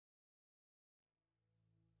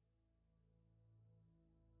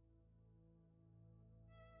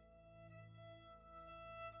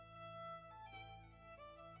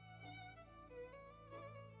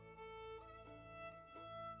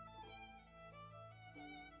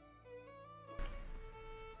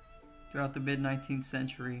Throughout the mid-19th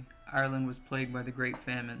century, Ireland was plagued by the Great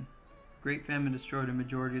Famine. The Great Famine destroyed a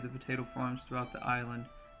majority of the potato farms throughout the island,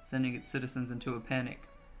 sending its citizens into a panic.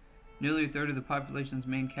 Nearly a third of the population's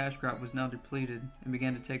main cash crop was now depleted and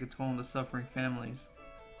began to take a toll on the suffering families.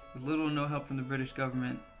 With little or no help from the British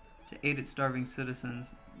government to aid its starving citizens,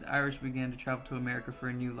 the Irish began to travel to America for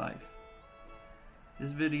a new life.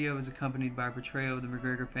 This video is accompanied by a portrayal of the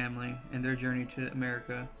McGregor family and their journey to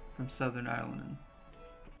America from Southern Ireland.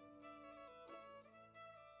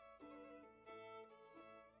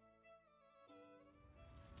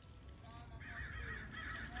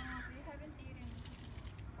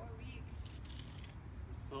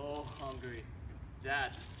 So hungry.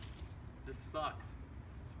 Dad, this sucks.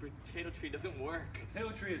 This potato tree doesn't work. The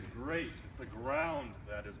potato tree is great. It's the ground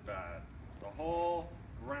that is bad. The whole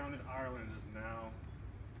ground in Ireland is now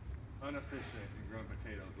inefficient in growing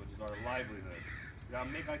potatoes, which is our livelihood. We gotta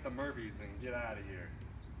make like the Murphys and get out of here.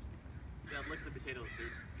 Dad, look at the potatoes.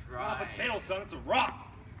 They're Not dry. a potato, son. It's a rock.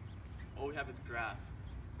 All we have is grass.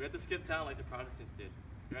 We have to skip town like the Protestants did.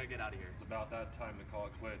 We gotta get out of here. It's about that time to call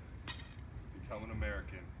it quits. Become an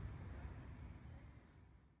American.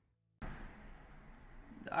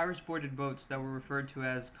 The Irish boarded boats that were referred to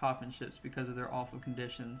as coffin ships because of their awful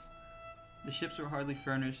conditions. The ships were hardly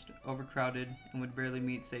furnished, overcrowded, and would barely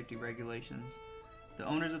meet safety regulations. The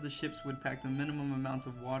owners of the ships would pack the minimum amounts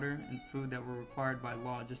of water and food that were required by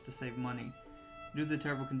law just to save money. Due to the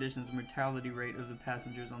terrible conditions, the mortality rate of the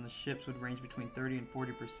passengers on the ships would range between 30 and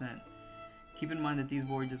 40%. Keep in mind that these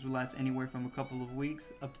voyages would last anywhere from a couple of weeks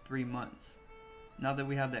up to 3 months. Now that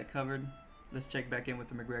we have that covered, let's check back in with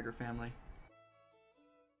the McGregor family.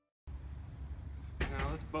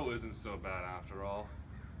 Now, this boat isn't so bad after all.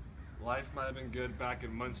 Life might have been good back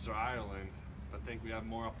in Munster, Ireland, but I think we have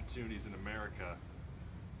more opportunities in America.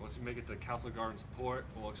 Once we make it to Castle Gardens port,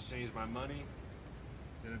 we'll exchange my money,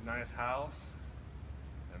 get a nice house,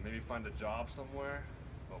 and maybe find a job somewhere,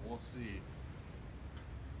 but we'll see. Is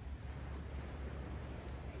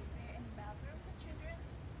there any bathroom for children?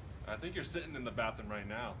 I think you're sitting in the bathroom right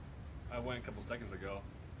now. I went a couple seconds ago.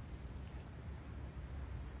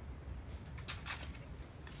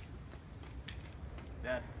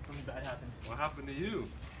 Dad, something bad happened. What happened to you?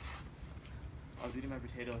 I was eating my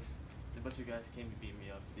potatoes. A bunch of guys came to beat me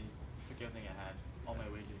up. They took everything I had, all my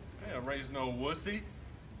wages. Hey, I raised no wussy.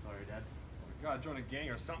 I'm sorry, Dad. You gotta join a gang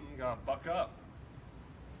or something, you gotta buck up.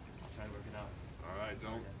 I'll try to work it out. Alright,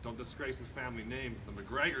 don't disgrace his family name, the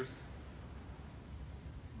McGregors.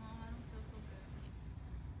 Mom, I don't feel so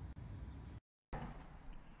good.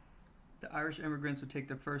 The Irish immigrants would take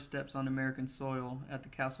their first steps on American soil at the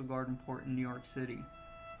Castle Garden port in New York City.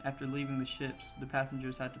 After leaving the ships, the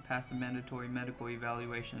passengers had to pass a mandatory medical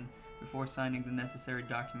evaluation before signing the necessary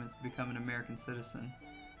documents to become an American citizen.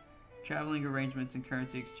 Traveling arrangements and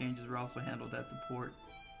currency exchanges were also handled at the port.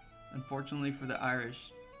 Unfortunately for the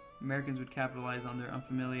Irish, Americans would capitalize on their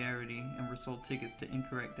unfamiliarity and were sold tickets to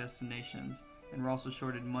incorrect destinations and were also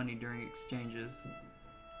shorted money during exchanges.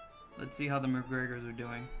 Let's see how the McGregors are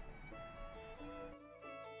doing.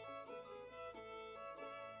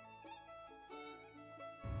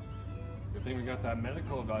 Good thing we got that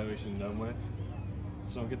medical evaluation done with,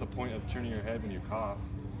 so don't get the point of turning your head when you cough.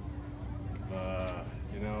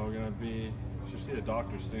 You know, you should see a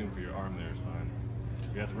doctor soon for your arm there, son.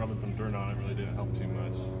 You guys rubbing some dirt on it really didn't help too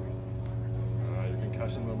much. Your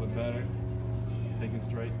concussion a little bit better? Thinking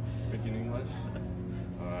straight? Speaking English?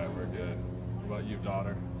 Alright, we're good. What about you,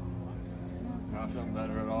 daughter? Not feeling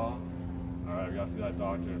better at all? Alright, we gotta see that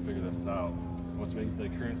doctor and figure this out. Once we make the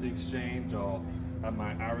currency exchange, I'll have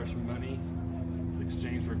my Irish money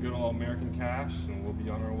exchanged for good old American cash, and we'll be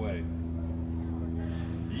on our way.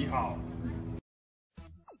 Yeehaw!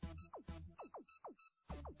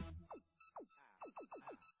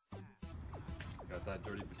 Got that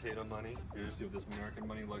dirty potato money. Here to see what this American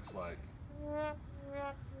money looks like.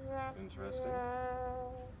 Interesting.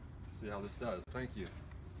 See how this does. Thank you.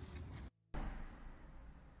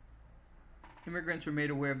 Immigrants were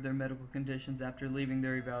made aware of their medical conditions after leaving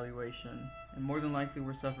their evaluation, and more than likely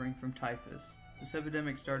were suffering from typhus. This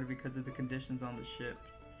epidemic started because of the conditions on the ship.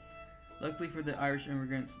 Luckily for the Irish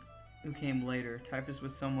immigrants who came later, typhus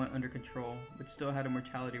was somewhat under control, but still had a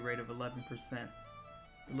mortality rate of 11%.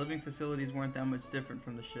 The living facilities weren't that much different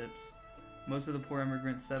from the ships. Most of the poor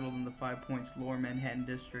immigrants settled in the 5 Points Lower Manhattan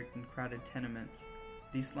district in crowded tenements.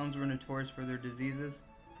 These slums were notorious for their diseases,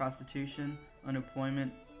 prostitution,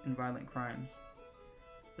 unemployment, and violent crimes.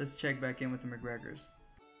 Let's check back in with the McGregors.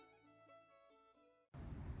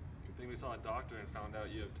 Good thing we saw a doctor and found out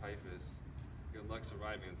you have typhus. Good luck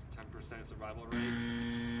surviving. It's a 10% survival rate.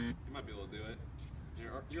 You might be able to do it.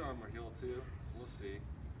 Your arm will heal too. We'll see.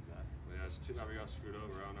 Yeah, it's too bad we got screwed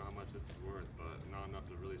over. I don't know how much this is worth, but not enough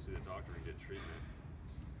to really see the doctor and get treatment.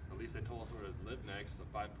 At least they told us where to live next, the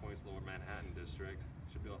 5 Points Lower Manhattan district.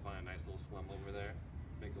 Should be able to find a nice little slum over there,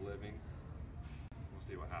 make a living. We'll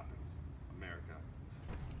see what happens. America.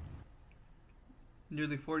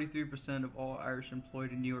 Nearly 43% of all Irish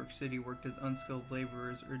employed in New York City worked as unskilled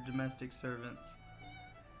laborers or domestic servants.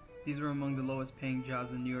 These were among the lowest paying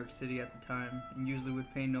jobs in New York City at the time, and usually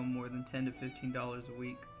would pay no more than $10 to $15 a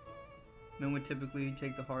week. Men would typically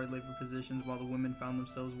take the hard labor positions, while the women found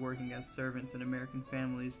themselves working as servants in American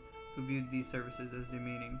families who viewed these services as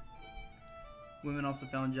demeaning. Women also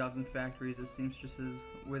found jobs in factories as seamstresses,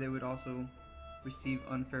 where they would also receive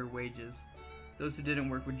unfair wages. Those who didn't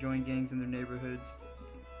work would join gangs in their neighborhoods.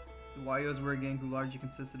 The YOs were a gang who largely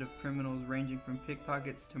consisted of criminals ranging from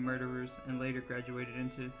pickpockets to murderers, and later graduated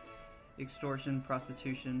into extortion,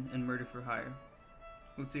 prostitution, and murder for hire.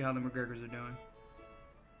 Let's see how the McGregors are doing.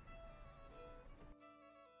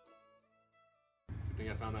 I think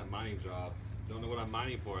I found that mining job. Don't know what I'm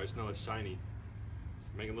mining for, I just know it's shiny.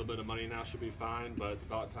 Making a little bit of money now should be fine, but it's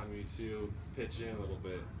about time you two pitch in a little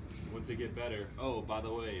bit. Once you get better, oh, by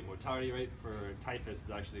the way, mortality rate for typhus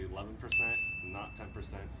is actually 11%, not 10%,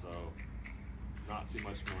 so not too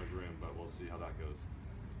much more grim, but we'll see how that goes.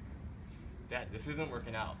 Dad, this isn't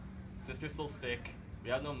working out. Sister's still sick, we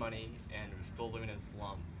have no money, and we're still living in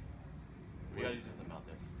slums. We gotta do something about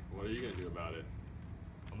this. What are you gonna do about it?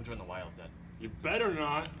 I'm gonna join the wilds, Dad. You better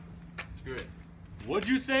not! Screw it. What'd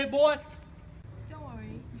you say, boy? Don't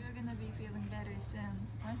worry, you're gonna be feeling better soon.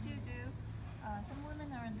 Once you do, some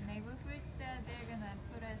women around the neighborhood said they're gonna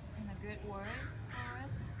put us in a good word for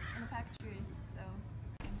us in the factory,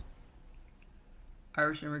 so...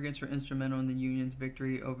 Irish immigrants were instrumental in the Union's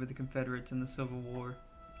victory over the Confederates in the Civil War.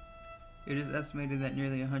 It is estimated that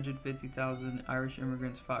nearly 150,000 Irish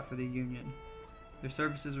immigrants fought for the Union. Their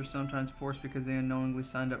services were sometimes forced because they unknowingly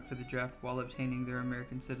signed up for the draft while obtaining their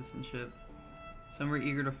American citizenship. Some were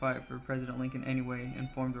eager to fight for President Lincoln anyway and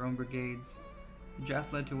formed their own brigades. The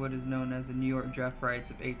draft led to what is known as the New York Draft Riots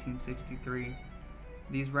of 1863.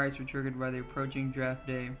 These riots were triggered by the approaching draft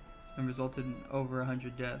day and resulted in over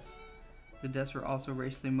 100 deaths. The deaths were also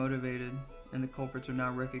racially motivated, and the culprits are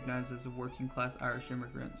now recognized as the working-class Irish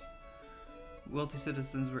immigrants. Wealthy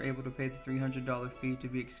citizens were able to pay the $300 fee to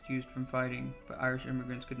be excused from fighting, but Irish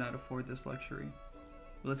immigrants could not afford this luxury.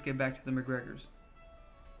 But let's get back to the McGregors.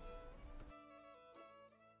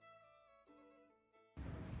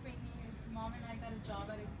 Great news. Mom and I got a job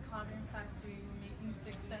at a cotton factory. We're making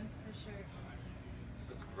 6 cents per shirt.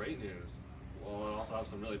 That's great news. Well, I also have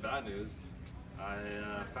some really bad news.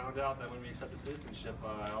 I found out that when we accepted citizenship,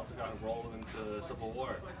 I also got enrolled into the Civil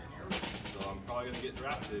War. So I'm probably going to get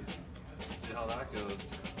drafted. Let's see how that goes.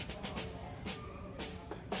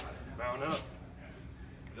 Mount up.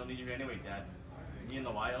 We don't need you anyway, Dad. Me and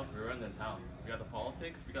the YLs, we're running this town. We got the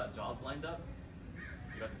politics, we got jobs lined up.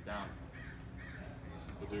 We got this down.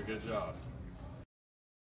 We'll do a good job.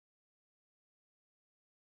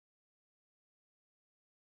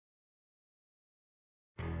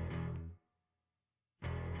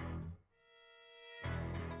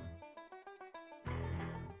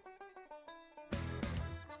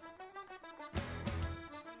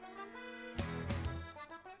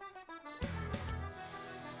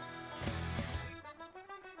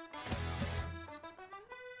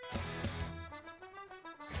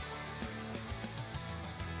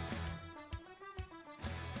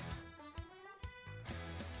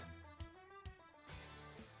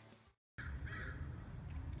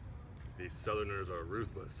 These Southerners are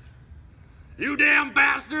ruthless. You damn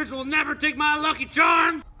bastards will never take my Lucky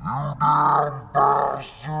Charms! You damn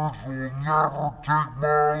bastards will never take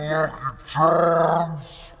my Lucky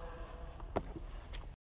Charms!